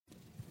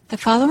The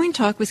following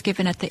talk was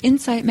given at the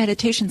Insight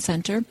Meditation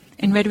Center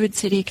in Redwood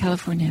City,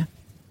 California.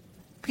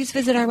 Please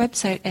visit our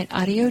website at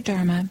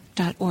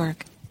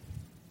audiodharma.org.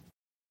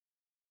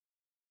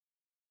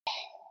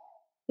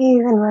 Y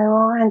de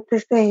nuevo,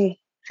 antes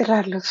de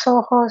cerrar los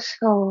ojos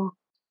o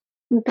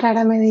entrar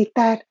a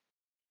meditar,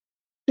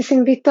 les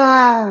invito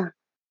a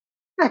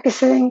que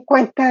se den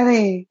cuenta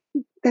de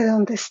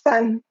dónde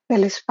están,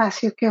 del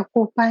espacio que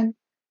ocupan,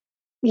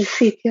 el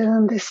sitio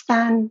donde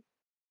están,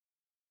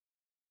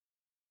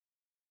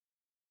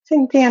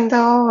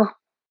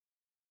 sintiendo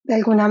de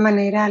alguna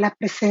manera la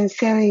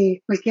presencia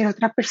de cualquier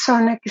otra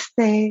persona que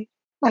esté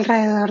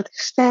alrededor de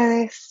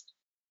ustedes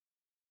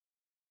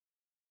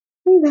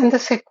y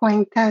dándose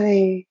cuenta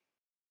de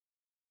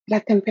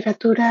la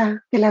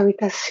temperatura de la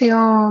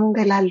habitación,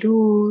 de la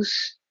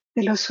luz,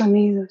 de los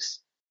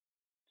sonidos.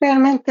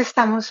 Realmente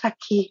estamos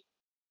aquí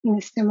en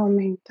este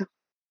momento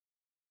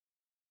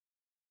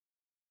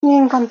y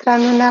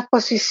encontrando una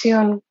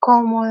posición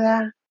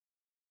cómoda,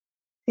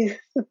 y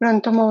de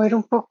pronto mover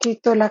un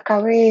poquito la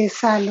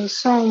cabeza,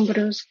 los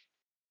hombros,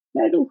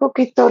 mover un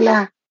poquito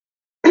la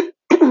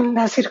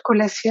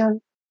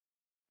circulación.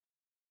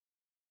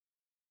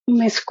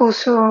 Me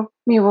excuso,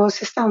 mi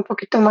voz está un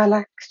poquito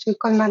mala, estoy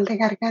con mal de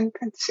garganta,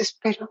 entonces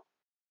espero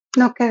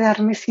no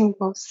quedarme sin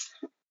voz.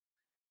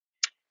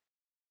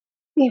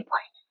 Y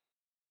bueno,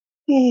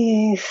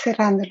 y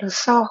cerrando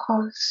los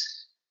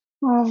ojos,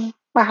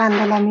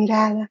 bajando la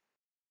mirada,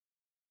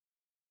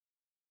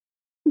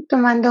 y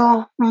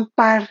tomando un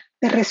par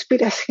de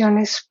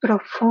respiraciones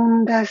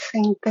profundas e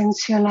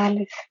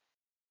intencionales.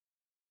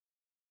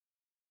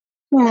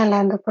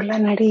 Inhalando por la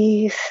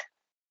nariz,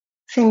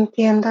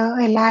 sintiendo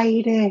el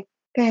aire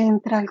que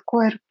entra al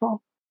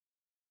cuerpo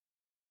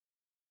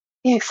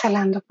y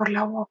exhalando por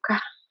la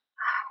boca.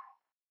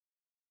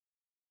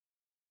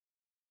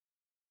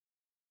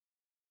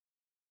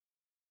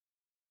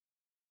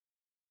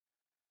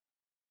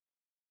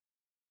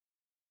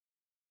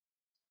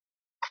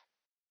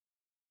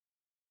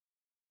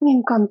 Y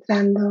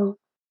encontrando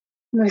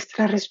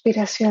nuestra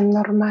respiración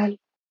normal,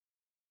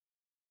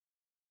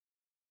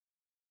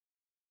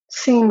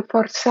 sin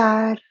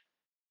forzar,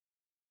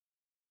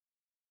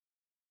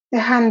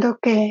 dejando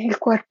que el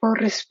cuerpo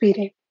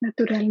respire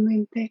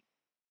naturalmente.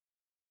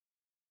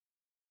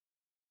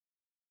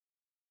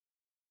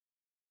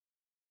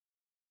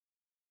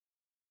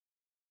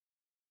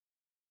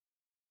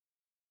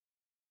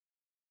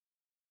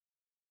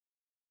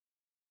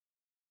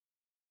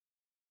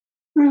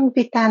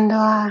 Invitando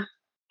a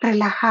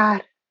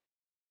relajar,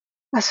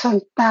 a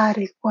soltar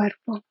el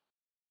cuerpo.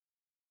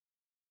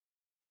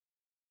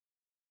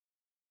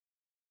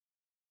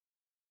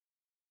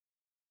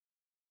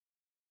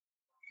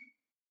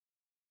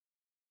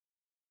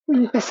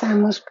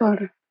 Empezamos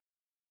por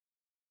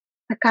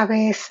la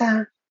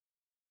cabeza,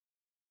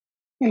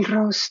 el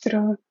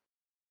rostro,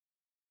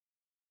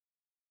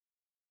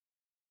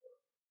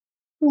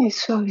 y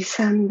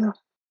suavizando,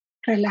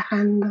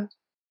 relajando.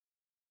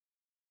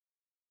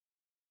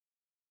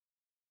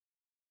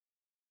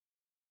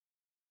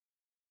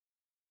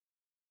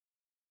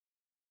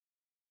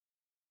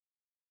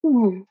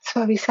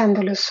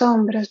 Suavizando los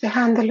hombros,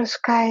 dejándolos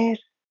caer,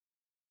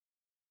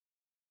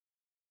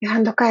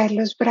 dejando caer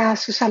los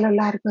brazos a lo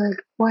largo del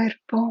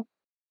cuerpo.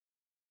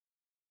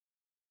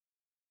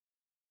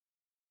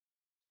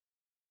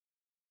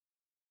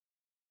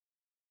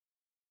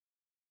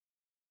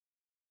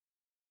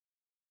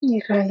 Y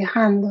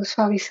relajando,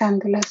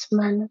 suavizando las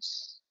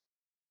manos.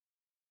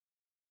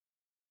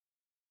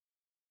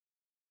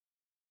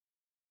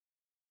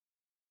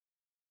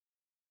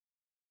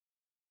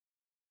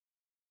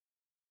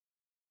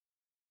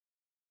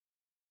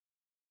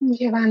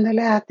 Llevando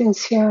la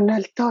atención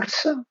al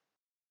torso,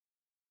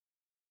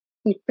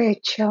 el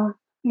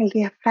pecho, el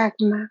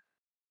diafragma,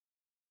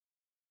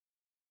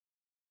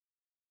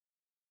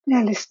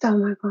 el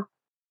estómago.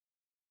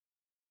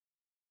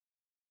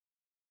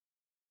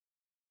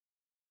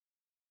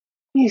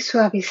 Y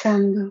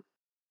suavizando,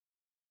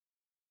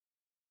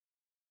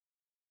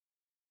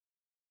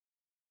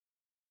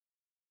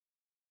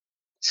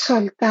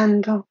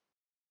 soltando,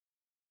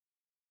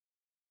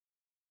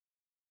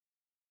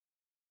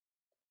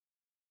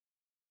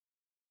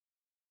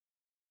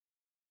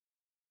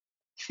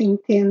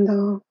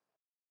 sintiendo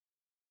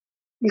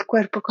el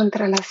cuerpo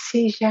contra la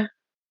silla,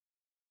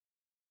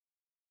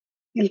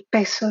 el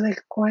peso del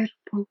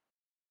cuerpo.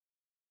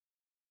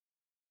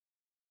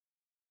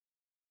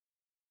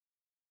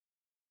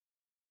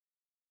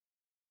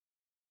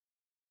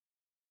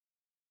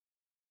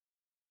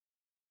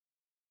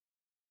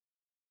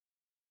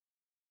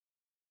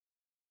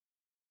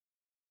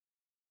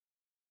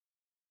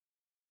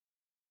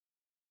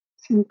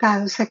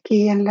 Sentados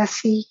aquí en la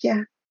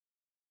silla,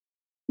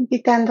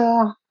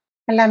 invitando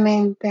a la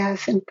mente a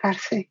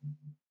sentarse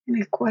en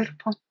el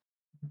cuerpo,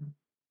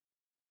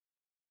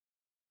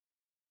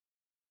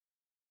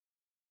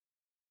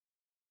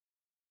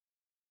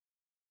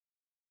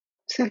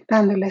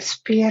 soltando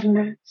las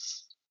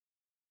piernas,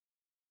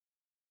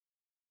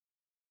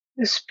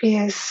 los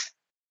pies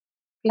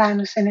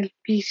planos en el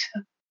piso,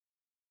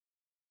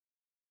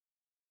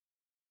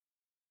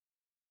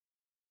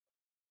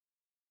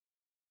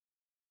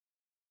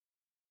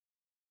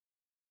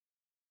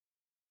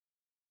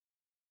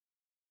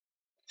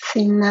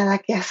 sin nada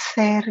que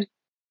hacer,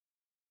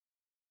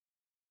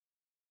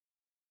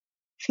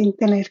 sin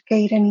tener que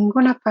ir a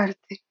ninguna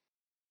parte,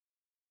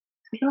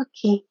 solo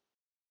aquí,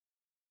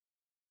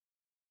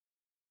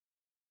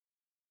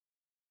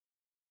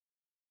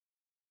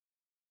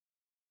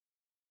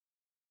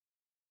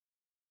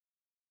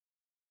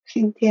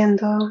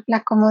 sintiendo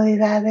la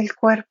comodidad del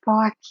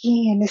cuerpo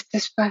aquí en este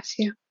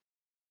espacio,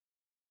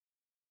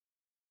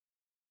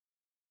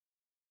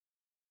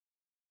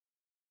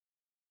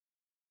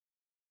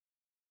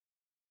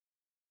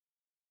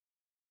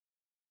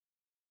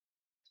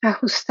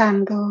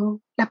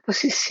 ajustando la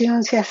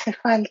posición si hace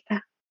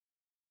falta,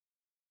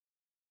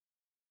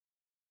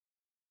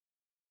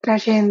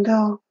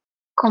 trayendo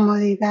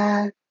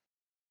comodidad,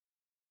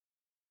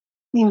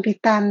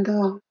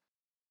 invitando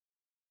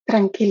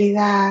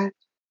tranquilidad,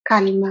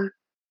 calma,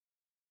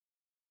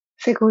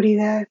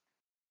 seguridad.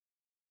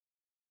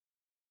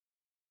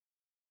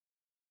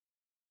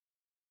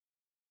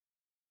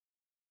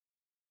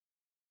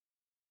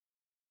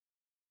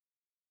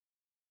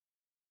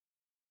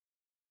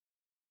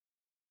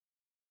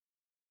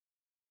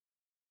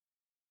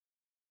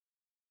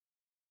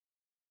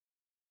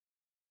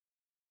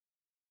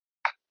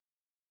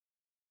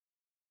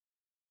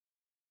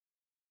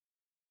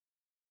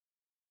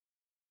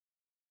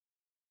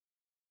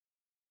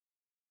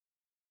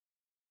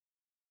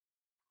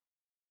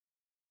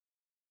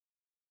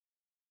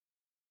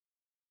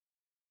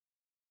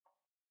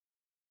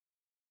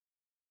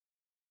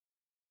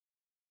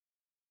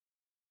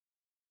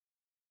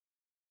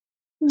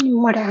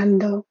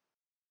 Morando,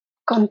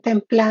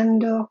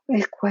 contemplando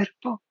el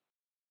cuerpo,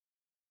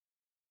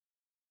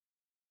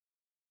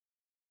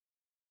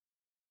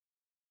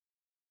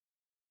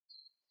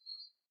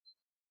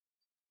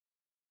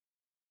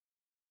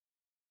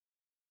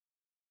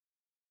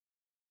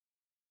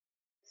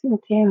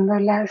 sintiendo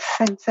las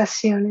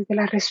sensaciones de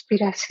la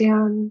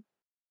respiración,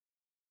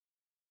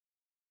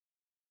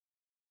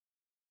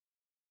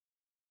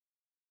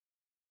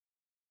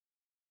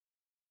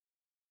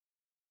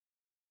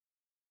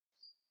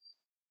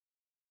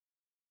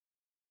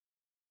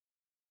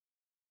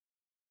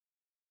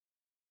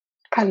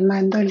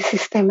 calmando el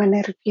sistema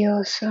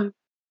nervioso,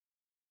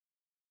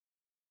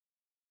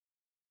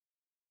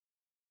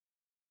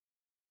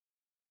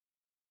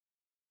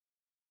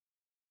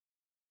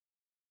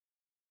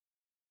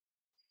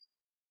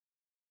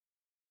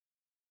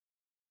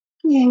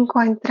 y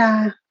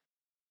encuentra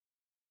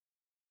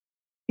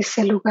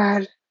ese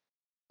lugar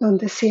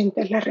donde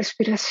sientes la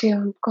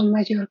respiración con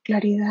mayor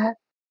claridad,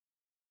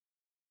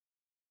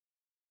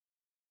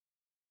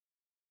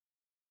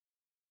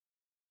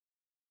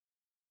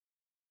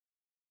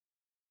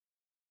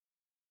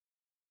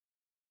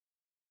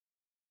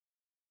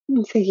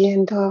 y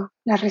siguiendo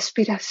la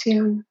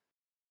respiración,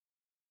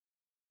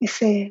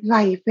 ese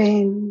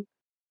vaivén,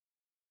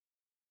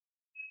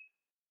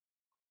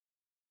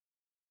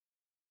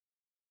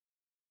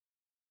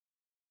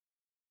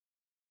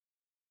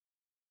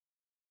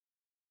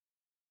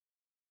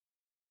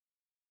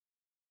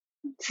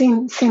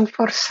 sin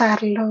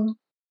forzarlo,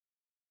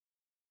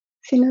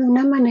 sino de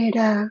una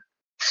manera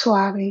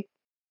suave,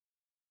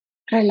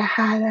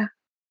 relajada,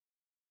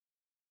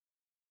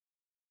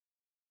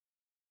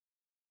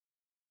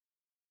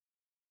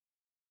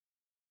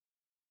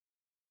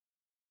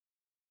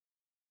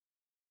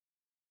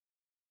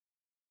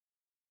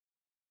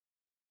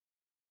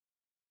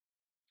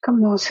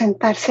 como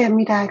sentarse a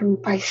mirar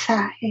un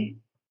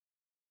paisaje,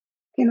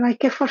 que no hay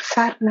que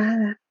forzar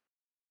nada,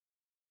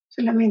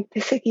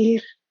 solamente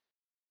seguir.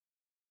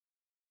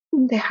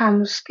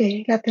 Dejamos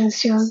que la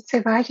atención se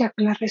vaya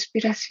con la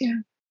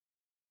respiración.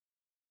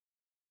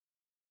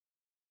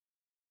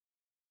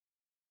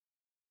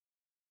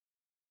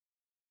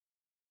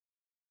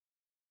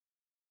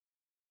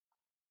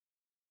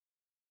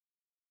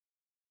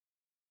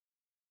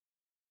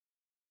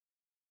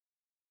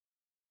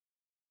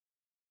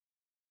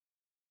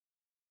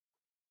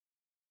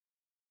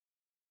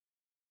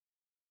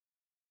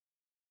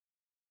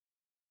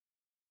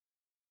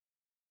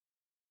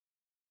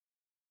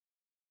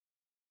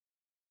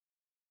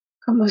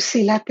 Como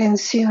si la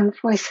atención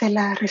fuese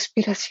la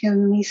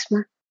respiración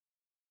misma.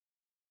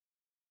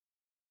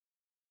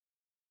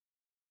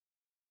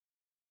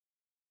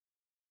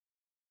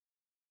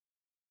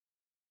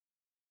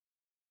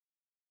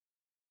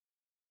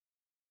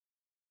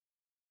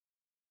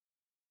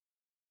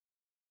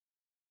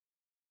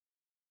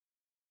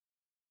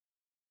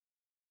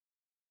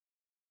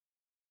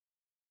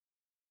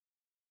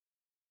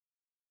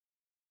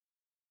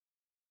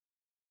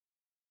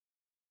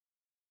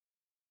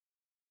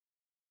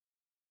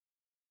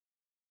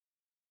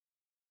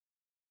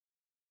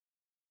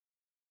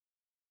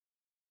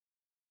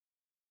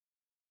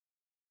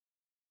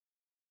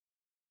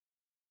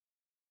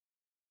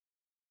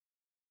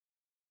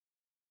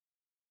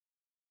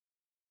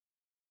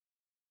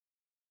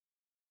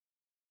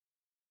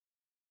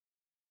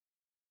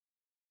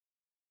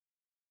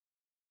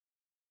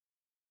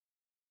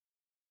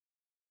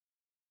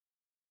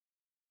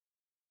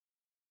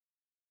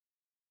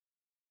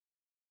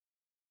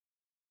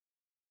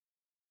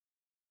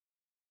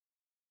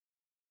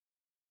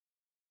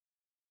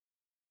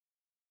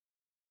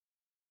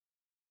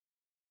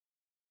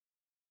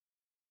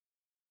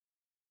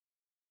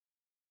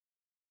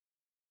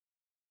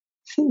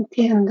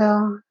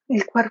 sintiendo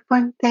el cuerpo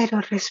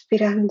entero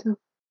respirando.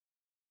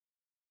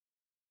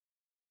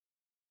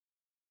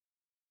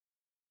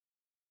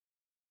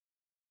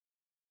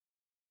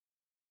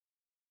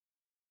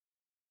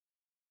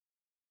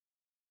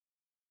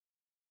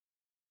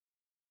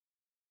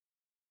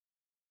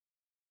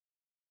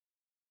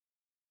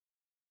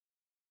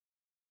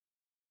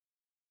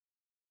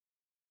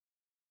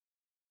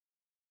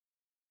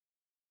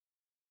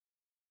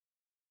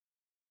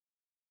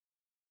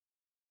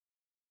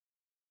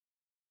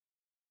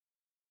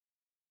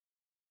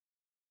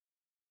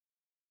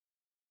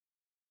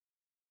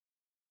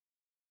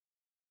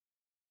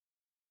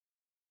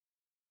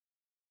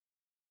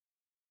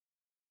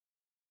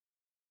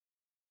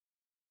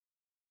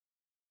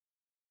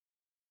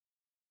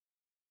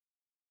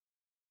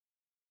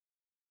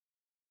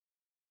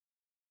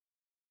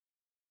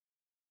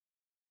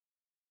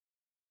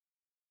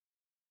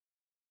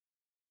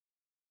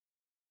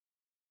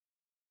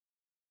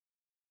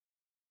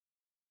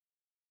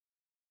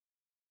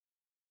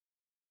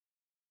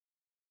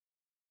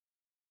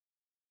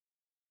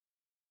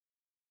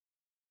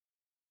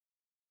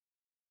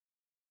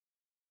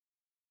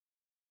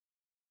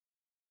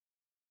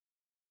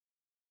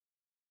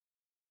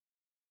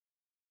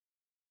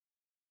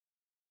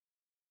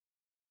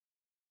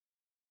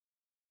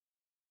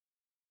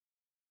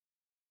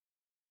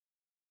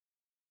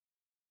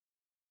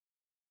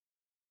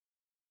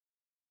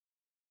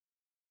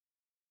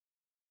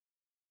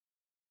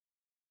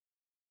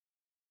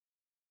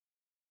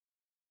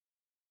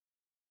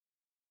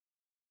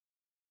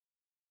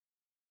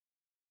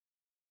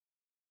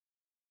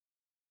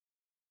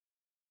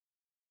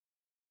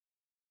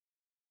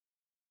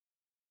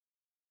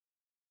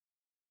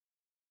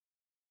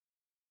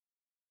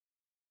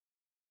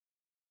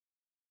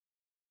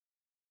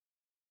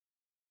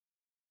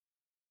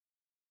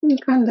 Y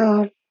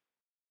cuando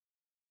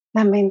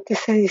la mente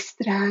se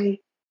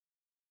distrae,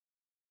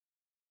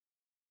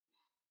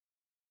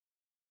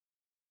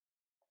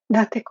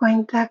 date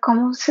cuenta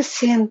cómo se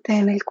siente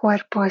en el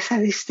cuerpo esa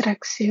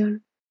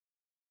distracción,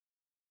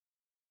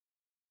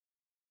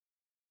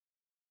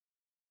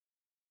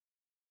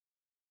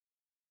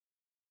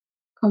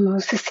 cómo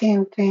se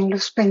sienten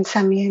los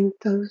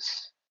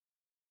pensamientos,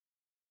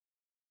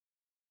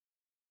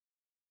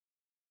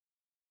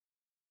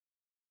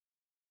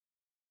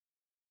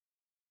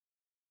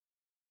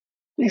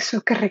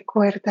 eso que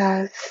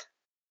recuerdas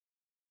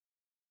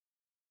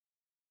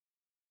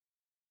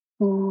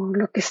o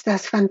lo que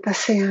estás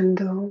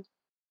fantaseando,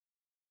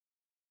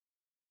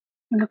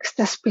 lo que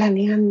estás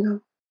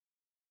planeando.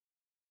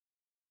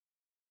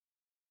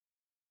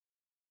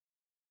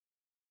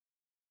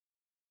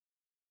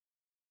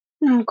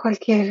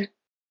 Cualquier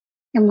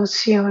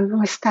emoción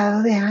o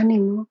estado de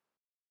ánimo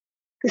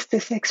que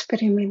estés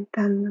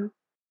experimentando,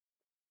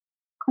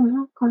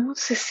 cómo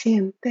se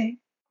siente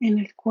en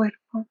el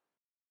cuerpo,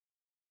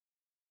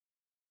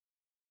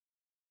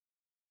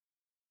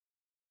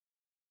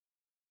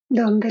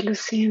 dónde lo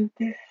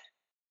sientes.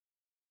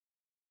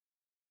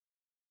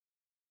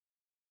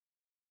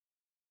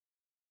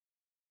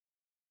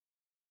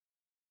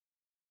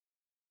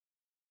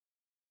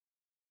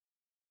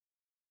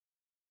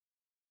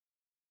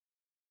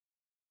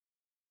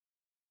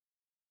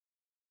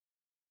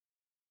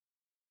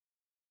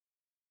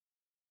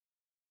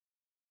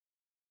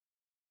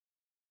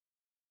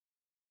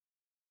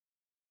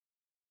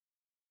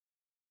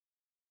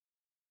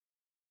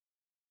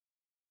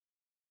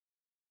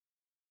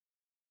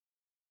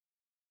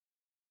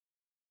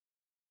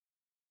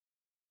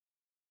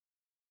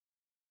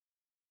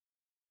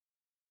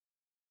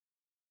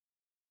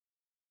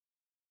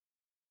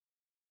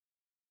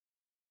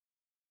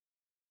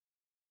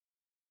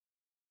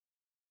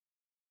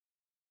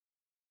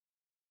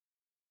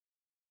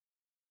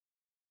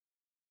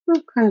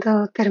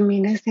 Cuando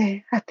termines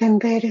de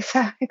atender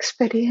esa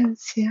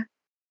experiencia,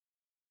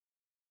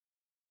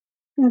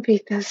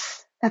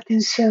 invitas la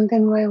atención de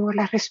nuevo a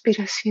la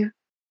respiración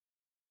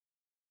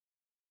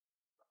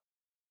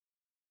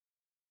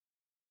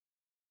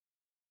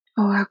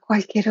o a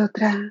cualquier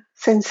otra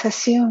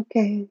sensación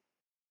que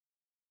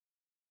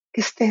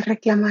esté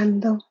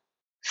reclamando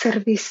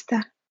ser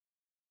vista.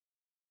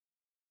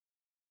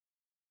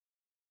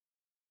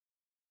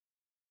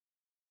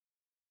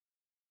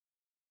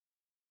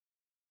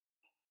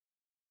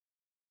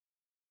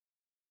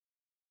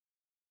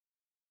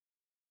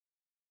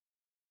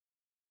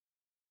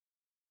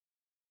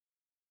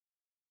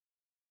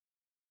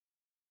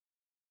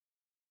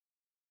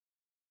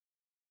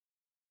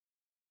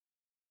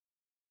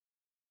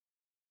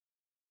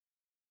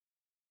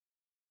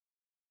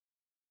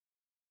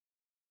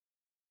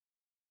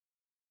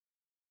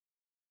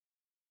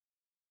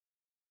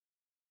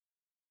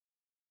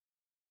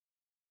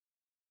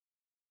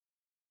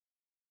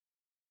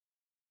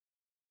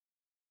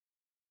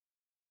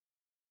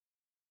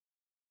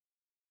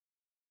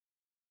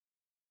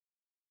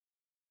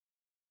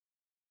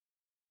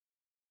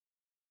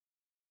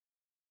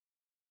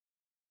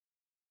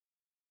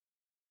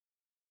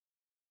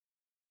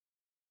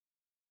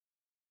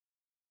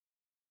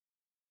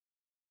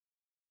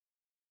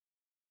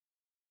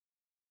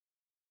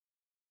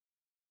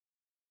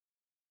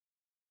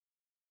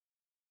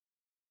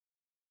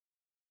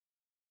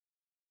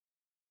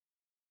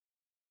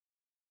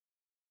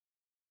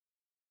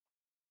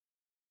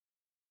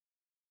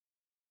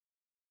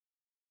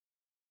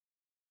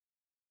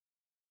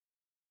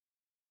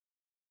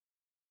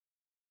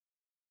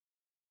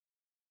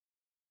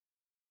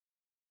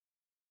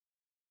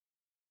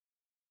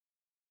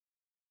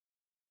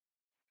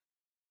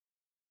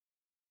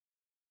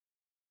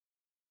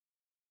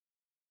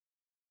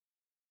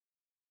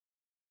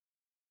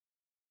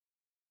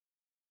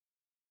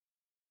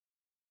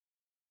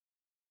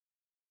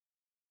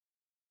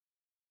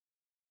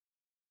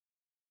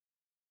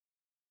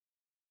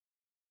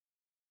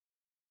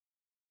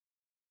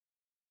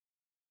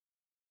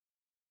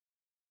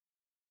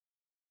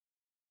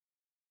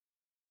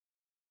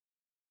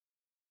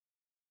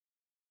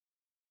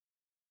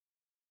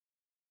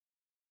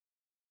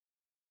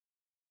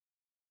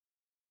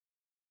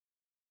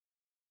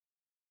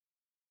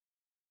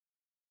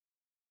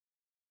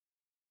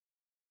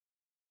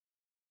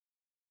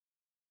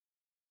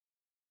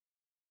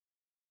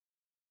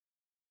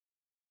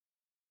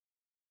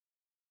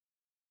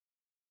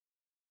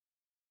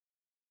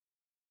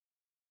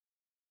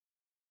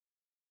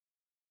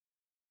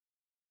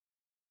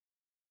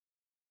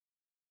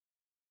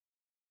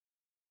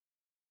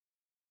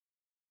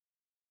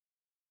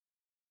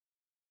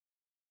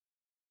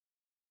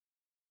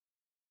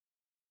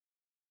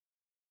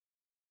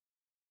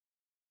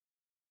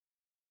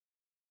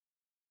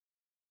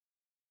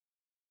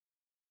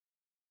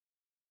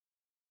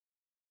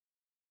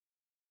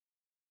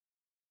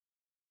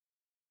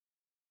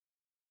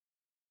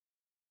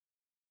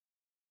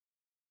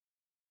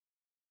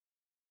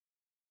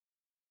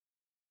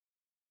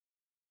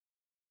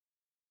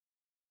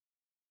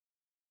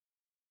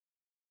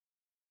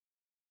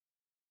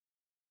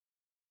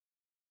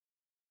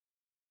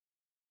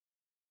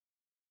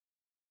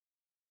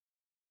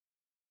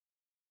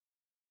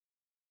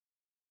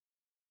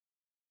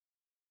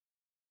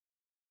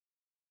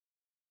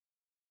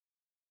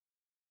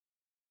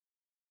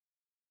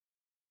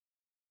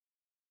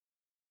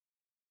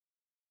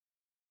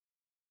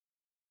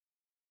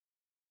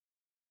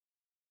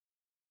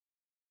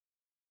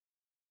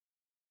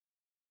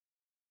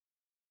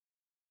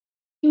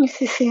 Y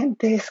si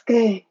sientes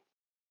que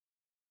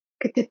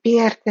te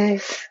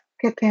pierdes,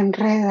 que te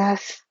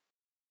enredas,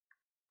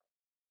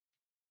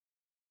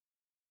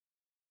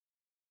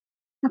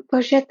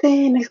 apóyate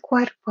en el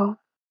cuerpo,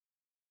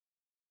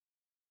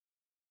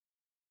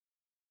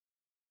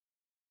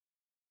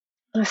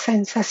 las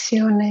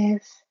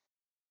sensaciones,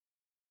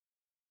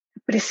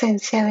 la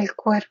presencia del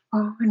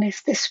cuerpo en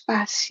este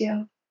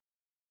espacio,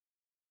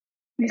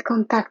 el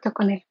contacto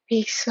con el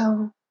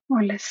piso o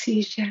la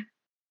silla.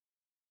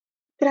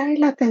 Trae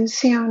la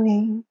atención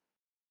y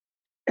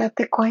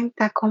date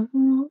cuenta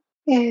cómo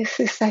es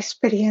esa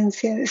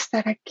experiencia de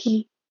estar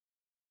aquí,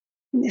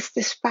 en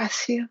este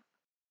espacio,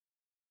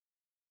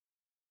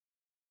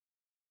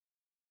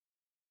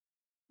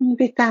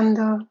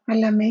 invitando a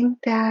la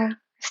mente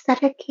a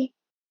estar aquí.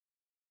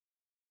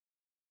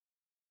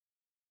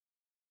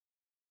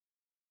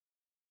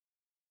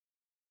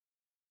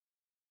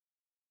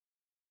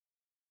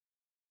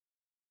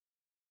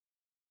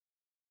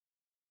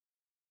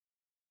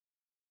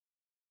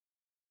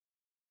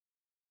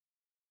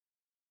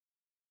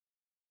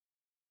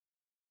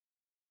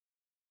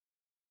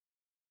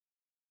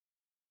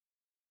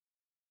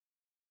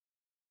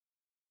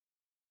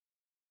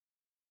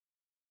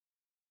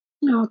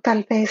 O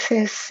tal vez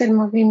es el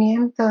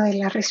movimiento de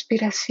la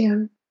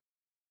respiración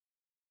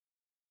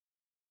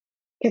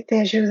que te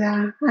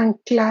ayuda a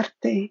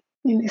anclarte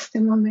en este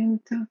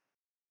momento,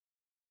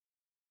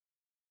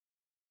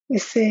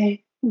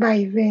 ese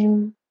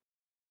vaivén,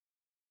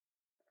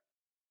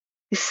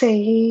 ese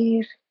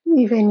ir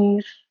y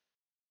venir.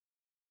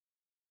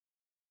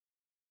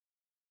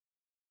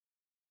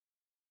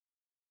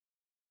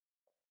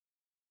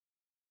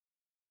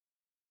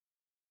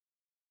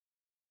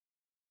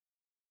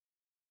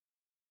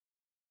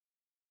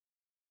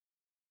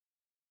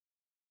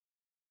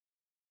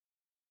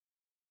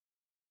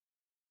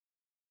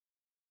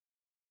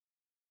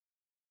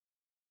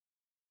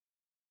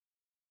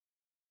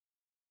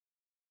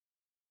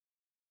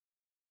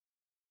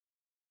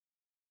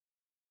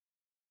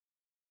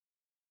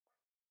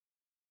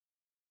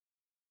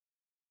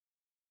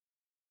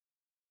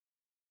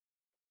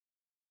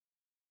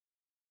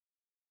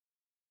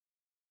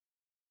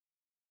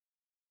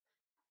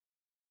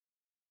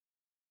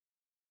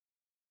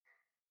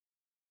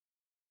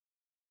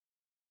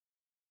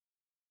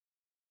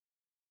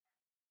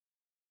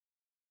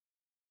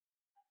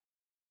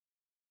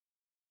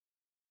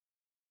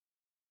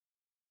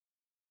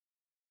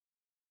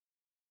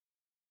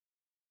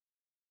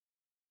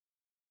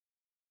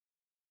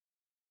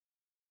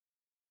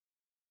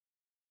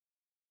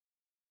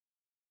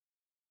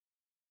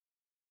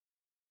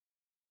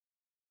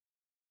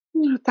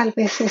 O tal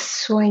vez es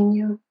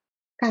sueño,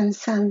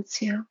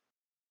 cansancio.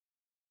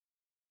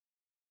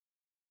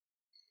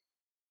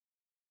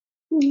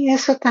 Y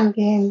eso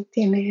también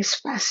tiene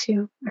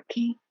espacio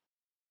aquí.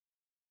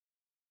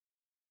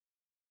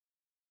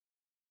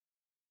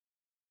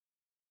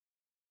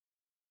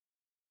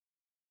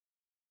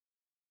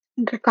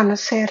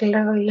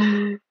 Reconocerlo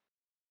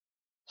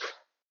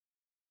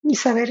y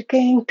saber que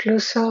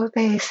incluso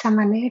de esa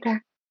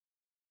manera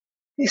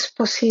es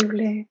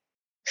posible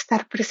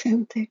estar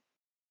presente.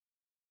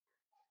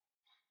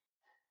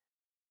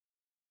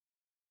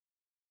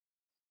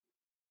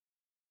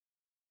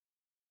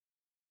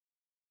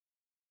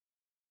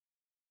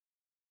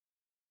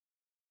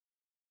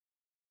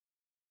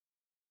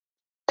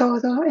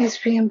 Todo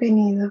es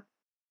bienvenido.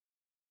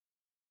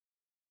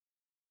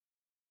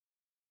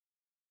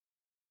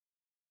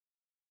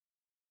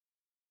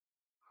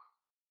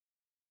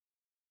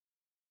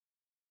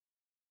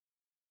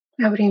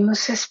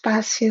 Abrimos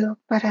espacio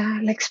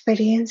para la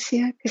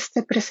experiencia que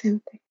esté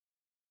presente.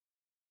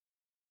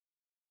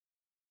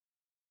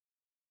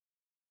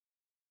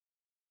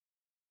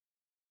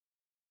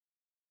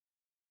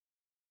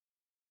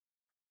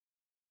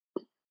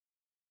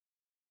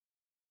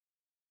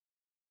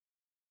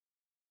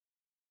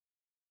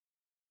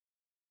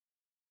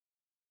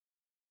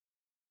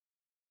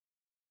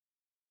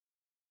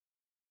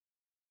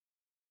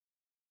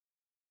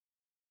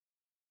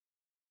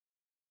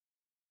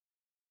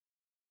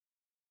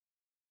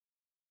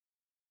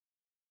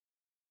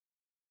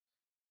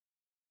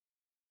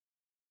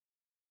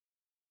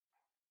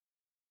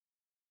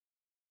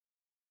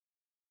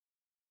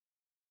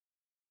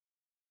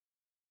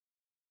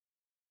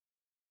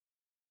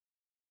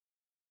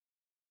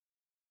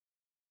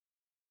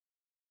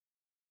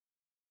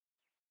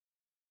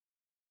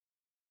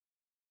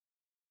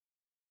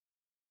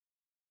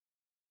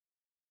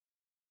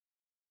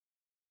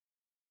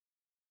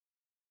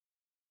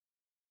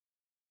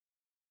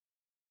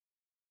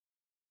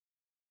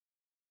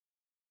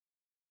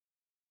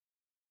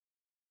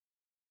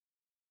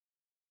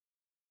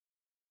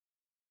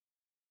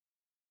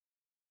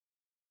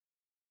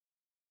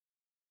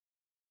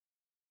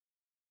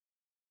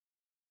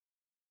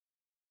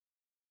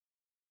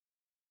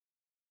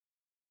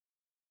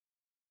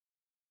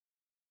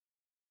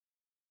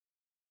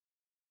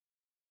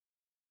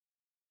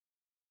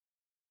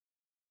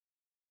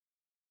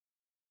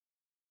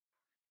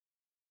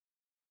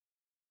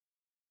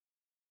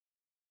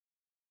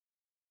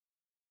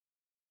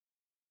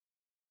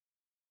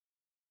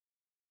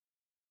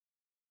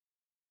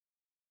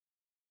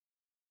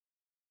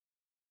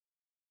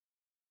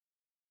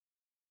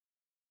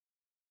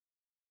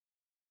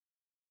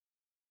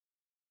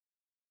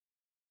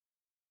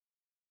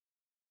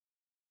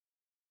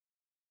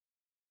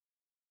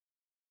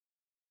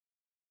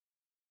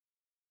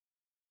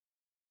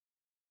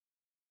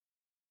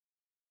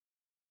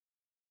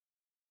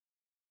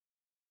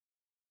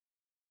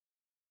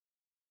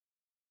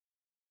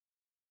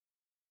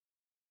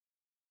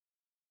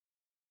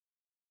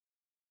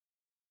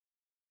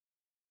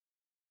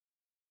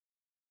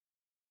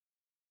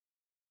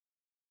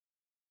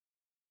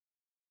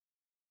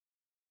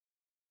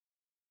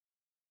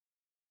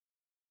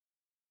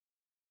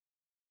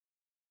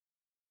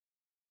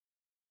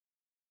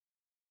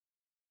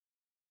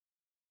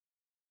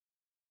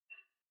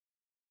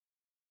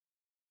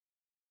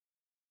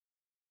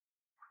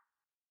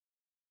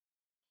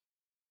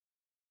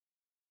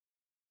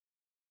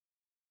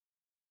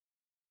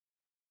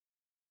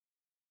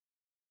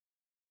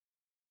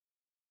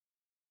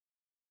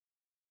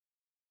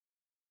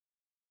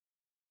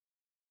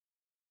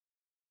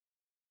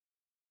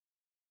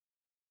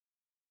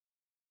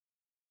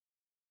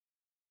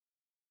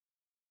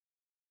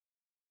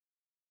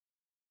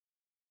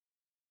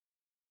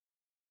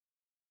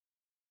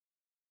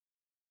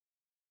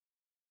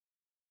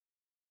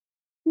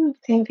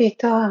 Te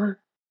invito a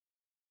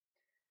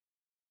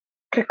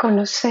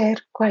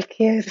reconocer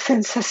cualquier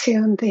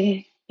sensación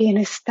de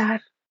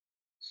bienestar,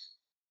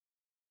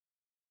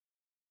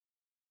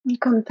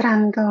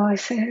 encontrando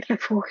ese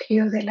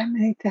refugio de la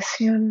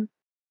meditación,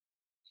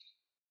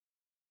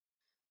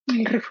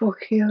 el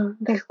refugio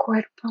del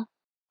cuerpo,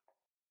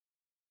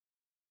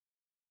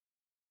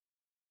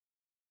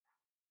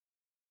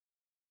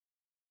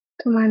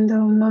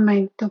 tomando un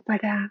momento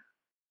para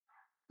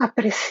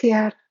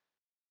apreciar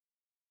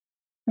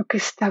lo que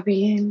está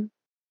bien,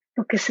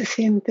 lo que se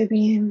siente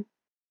bien,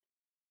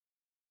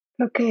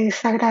 lo que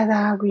es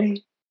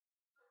agradable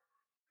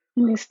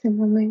en este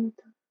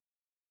momento.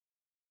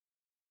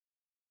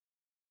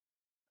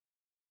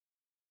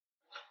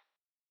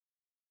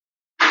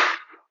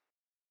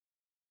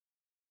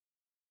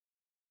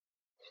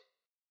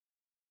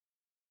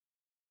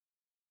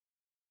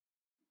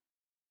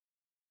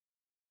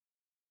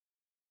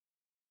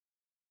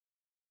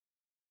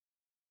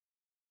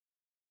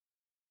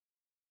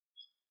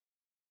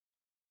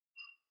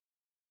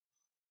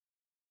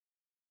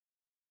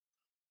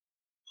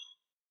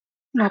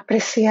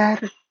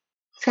 Apreciar,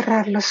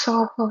 cerrar los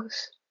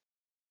ojos,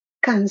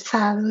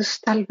 cansados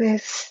tal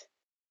vez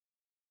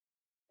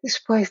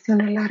después de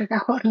una larga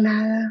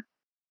jornada,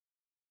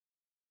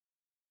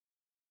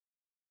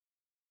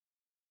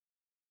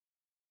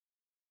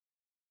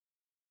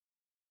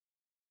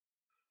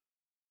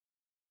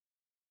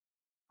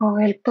 o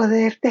el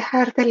poder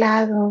dejar de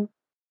lado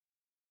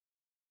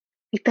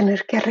y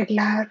tener que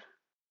arreglar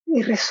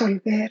y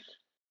resolver,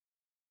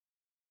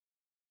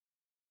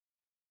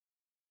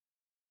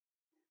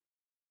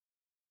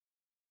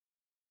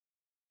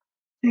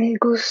 el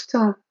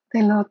gusto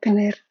de no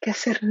tener que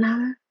hacer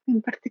nada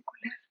en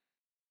particular.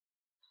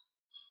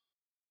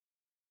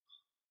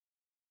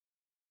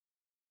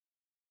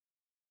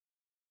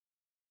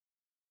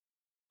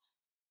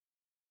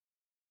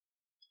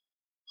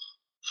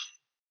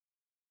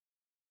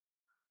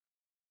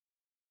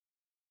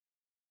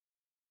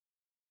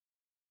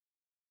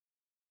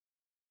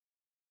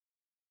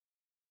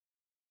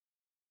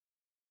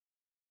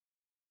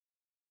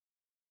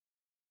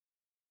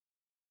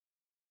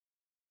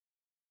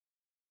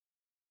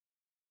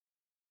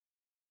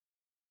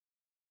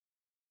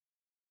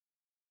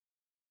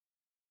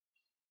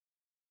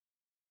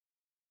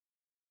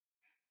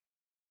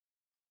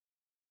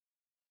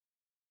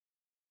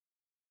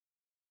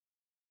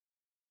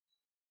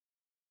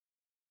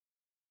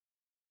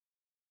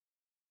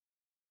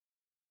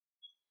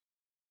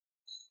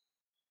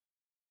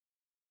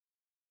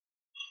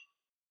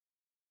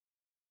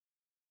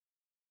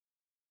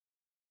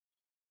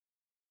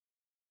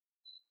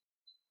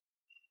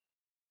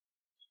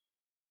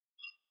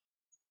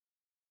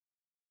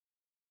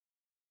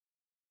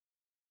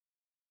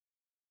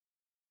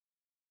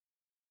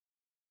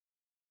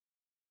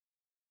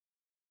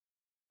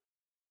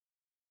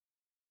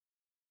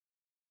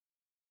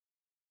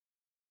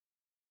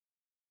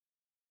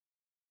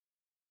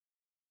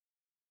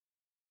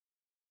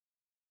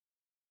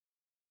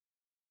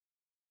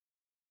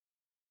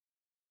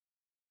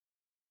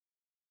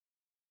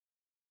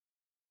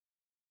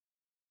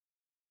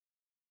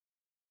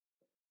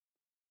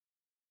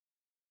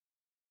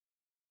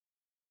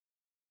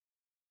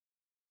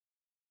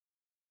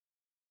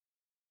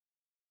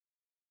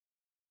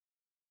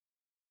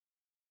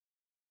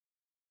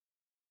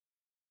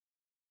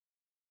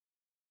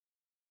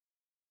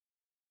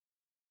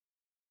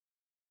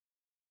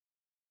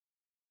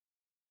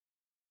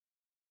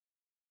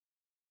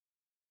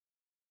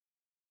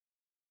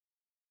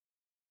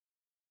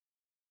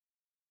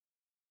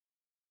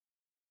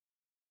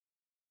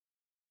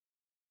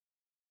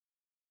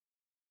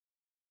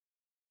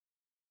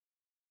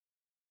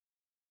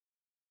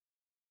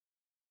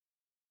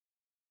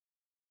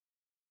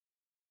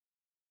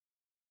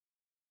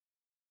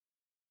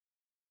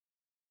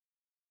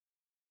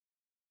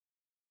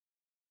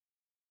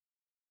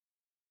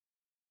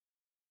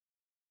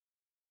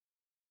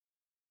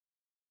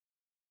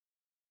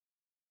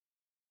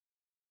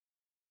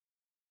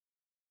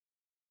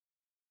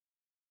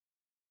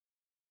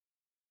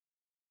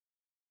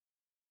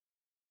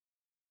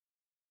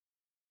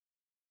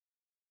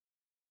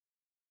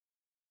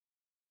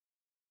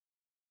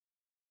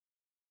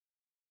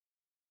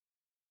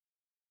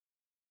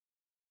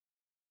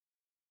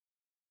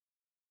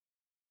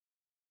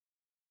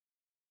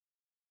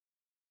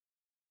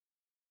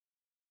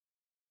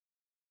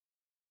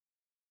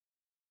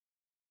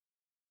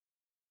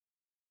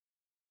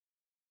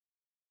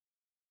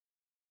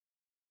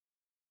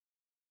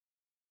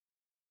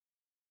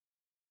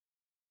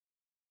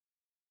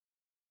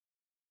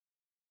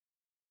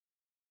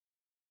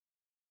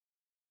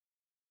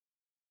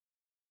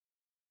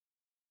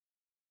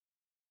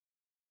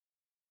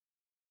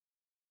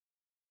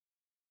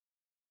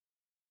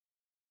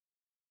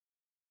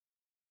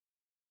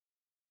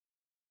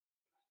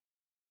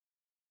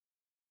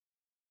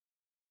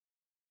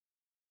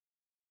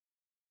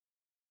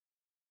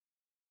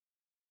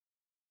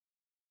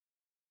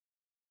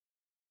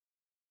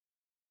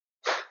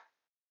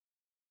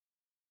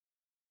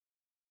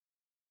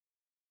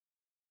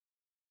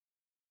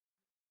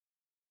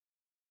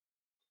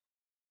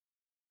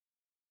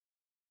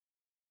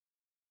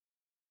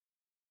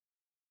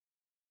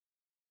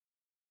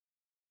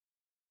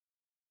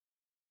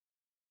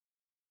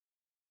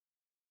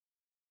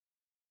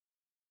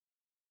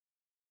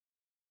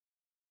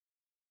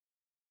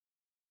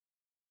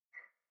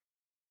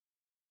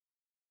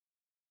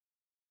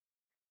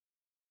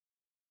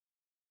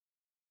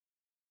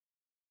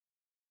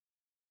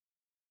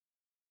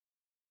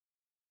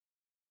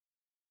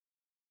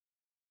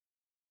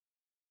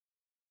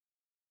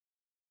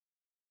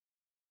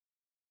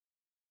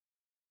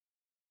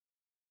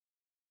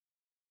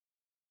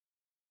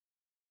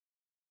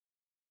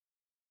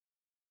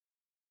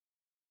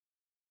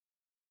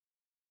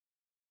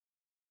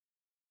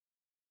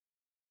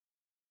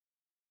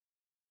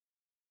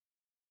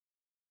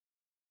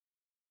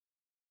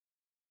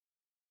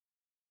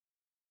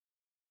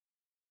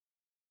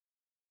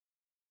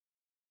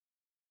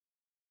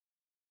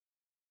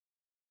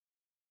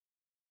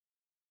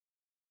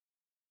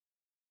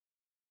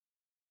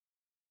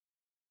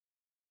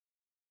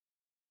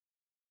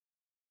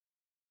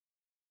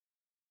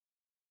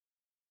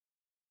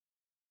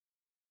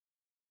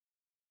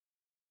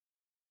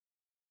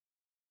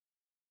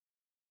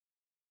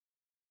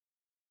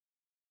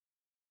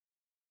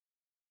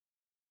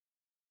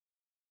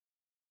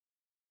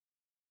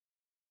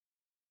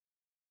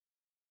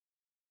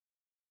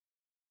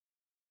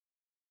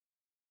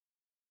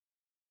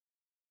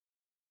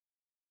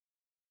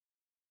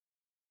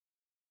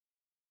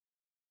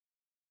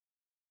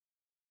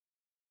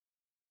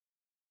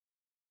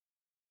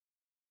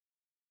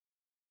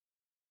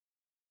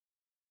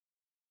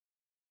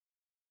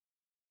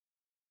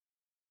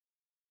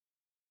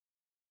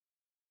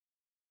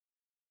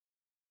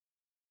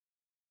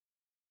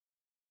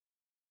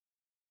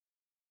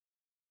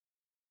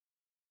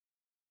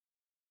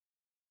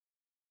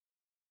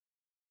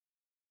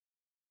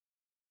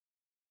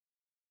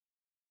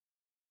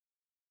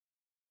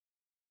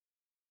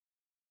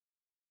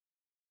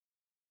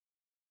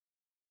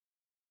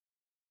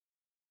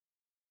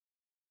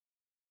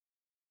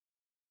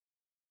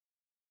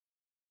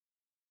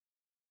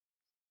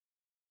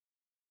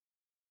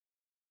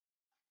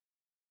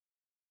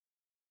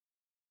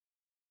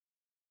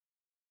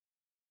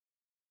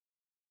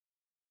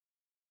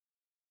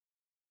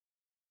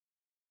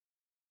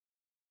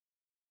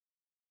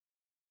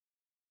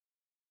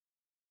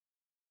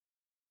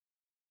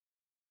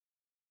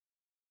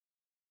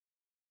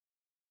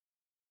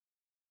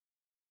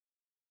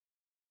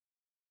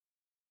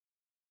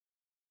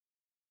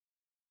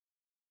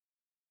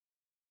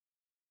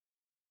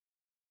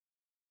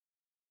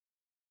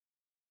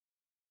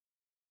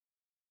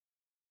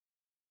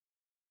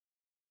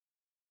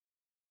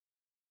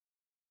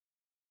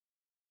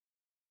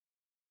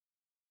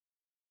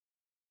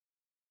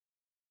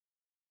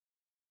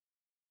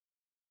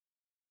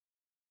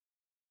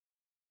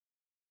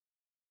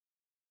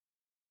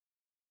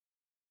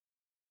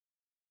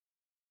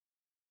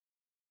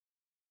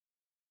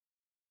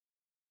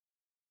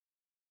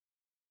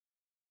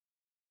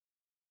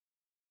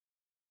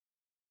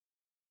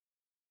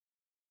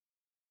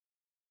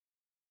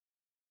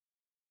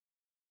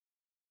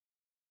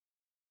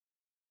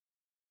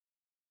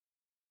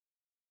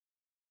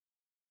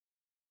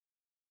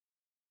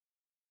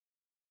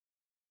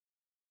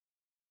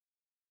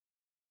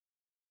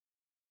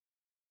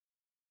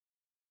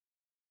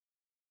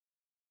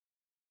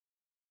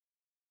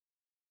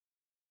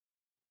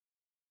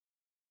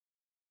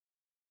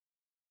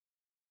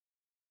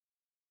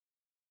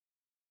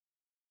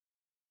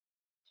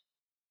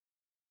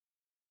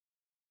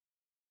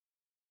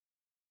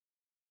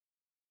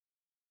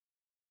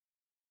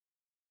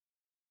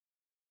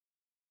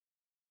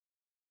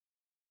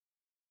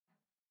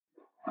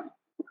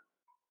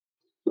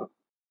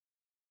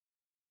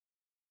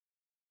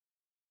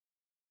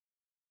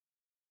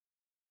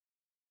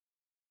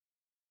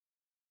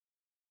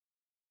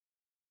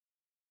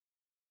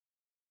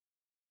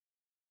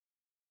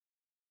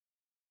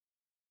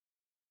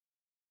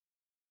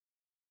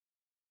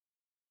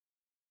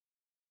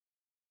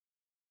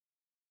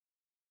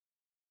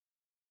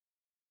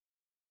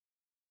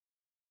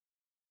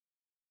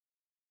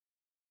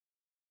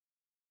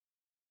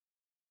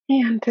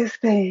 Y antes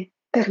de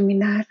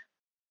terminar,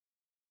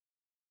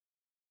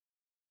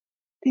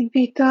 te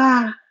invito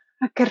a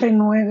que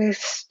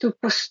renueves tu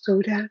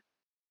postura,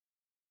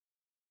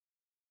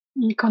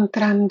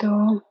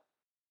 encontrando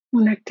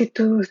una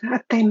actitud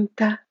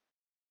atenta,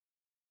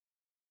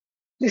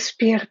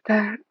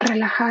 despierta,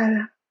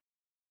 relajada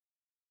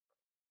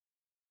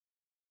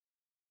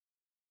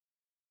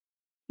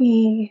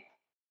y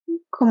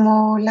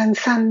como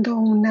lanzando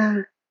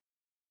una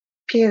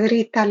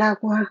piedrita al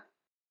agua.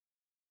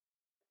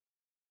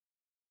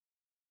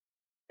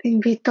 Te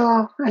invito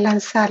a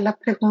lanzar la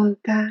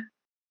pregunta: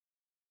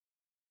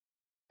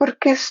 ¿por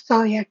qué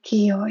estoy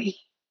aquí hoy?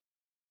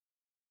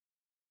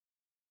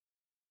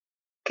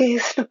 ¿Qué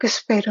es lo que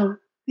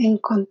espero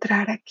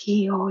encontrar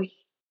aquí hoy?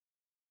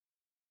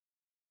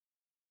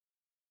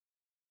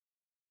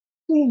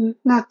 Y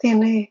no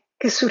tiene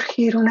que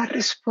surgir una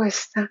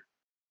respuesta.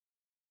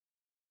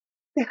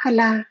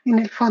 Déjala en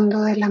el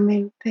fondo de la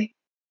mente,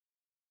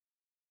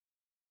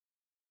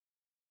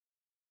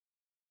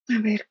 a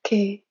ver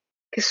qué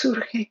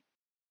surge.